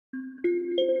Hey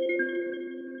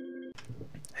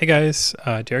guys,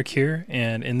 Derek here,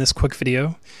 and in this quick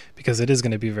video, because it is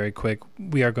going to be very quick,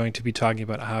 we are going to be talking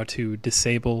about how to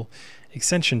disable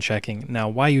extension checking. Now,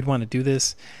 why you'd want to do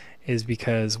this is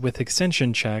because with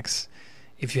extension checks,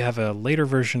 if you have a later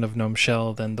version of Gnome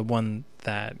Shell than the one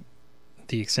that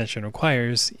the extension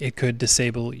requires, it could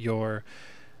disable your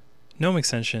Gnome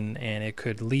extension and it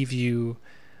could leave you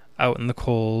out in the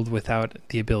cold without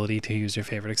the ability to use your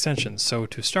favorite extension. So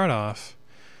to start off,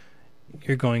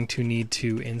 you're going to need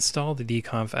to install the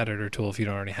dconf editor tool if you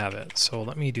don't already have it. So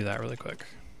let me do that really quick.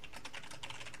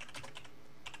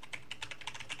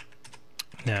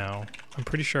 Now, I'm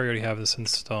pretty sure I already have this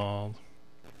installed.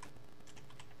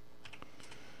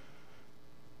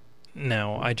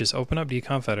 Now, I just open up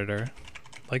dconf editor,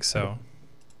 like so.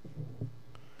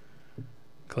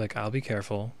 Click I'll be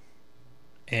careful.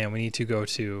 And we need to go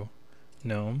to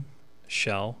Gnome,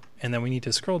 Shell, and then we need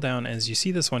to scroll down. As you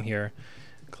see this one here,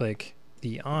 click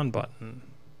the on button.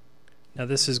 Now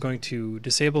this is going to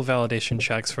disable validation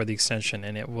checks for the extension,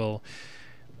 and it will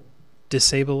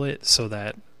disable it so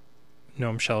that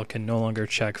Gnome Shell can no longer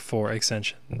check for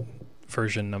extension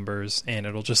version numbers, and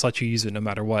it'll just let you use it no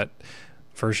matter what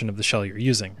version of the shell you're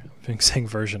using. I've been saying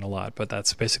version a lot, but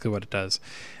that's basically what it does.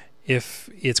 If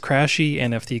it's crashy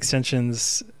and if the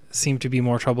extensions seem to be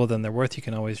more trouble than they're worth, you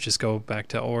can always just go back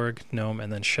to org, gnome,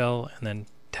 and then shell, and then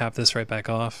tap this right back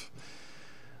off.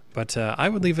 But I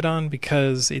would leave it on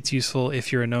because it's useful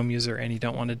if you're a Gnome user and you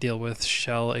don't want to deal with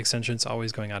shell extensions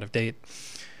always going out of date.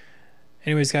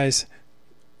 Anyways, guys,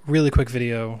 really quick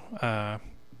video.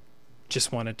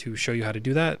 Just wanted to show you how to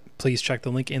do that. Please check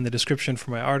the link in the description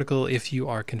for my article if you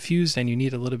are confused and you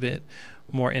need a little bit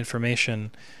more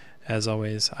information. As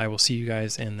always, I will see you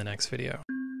guys in the next video.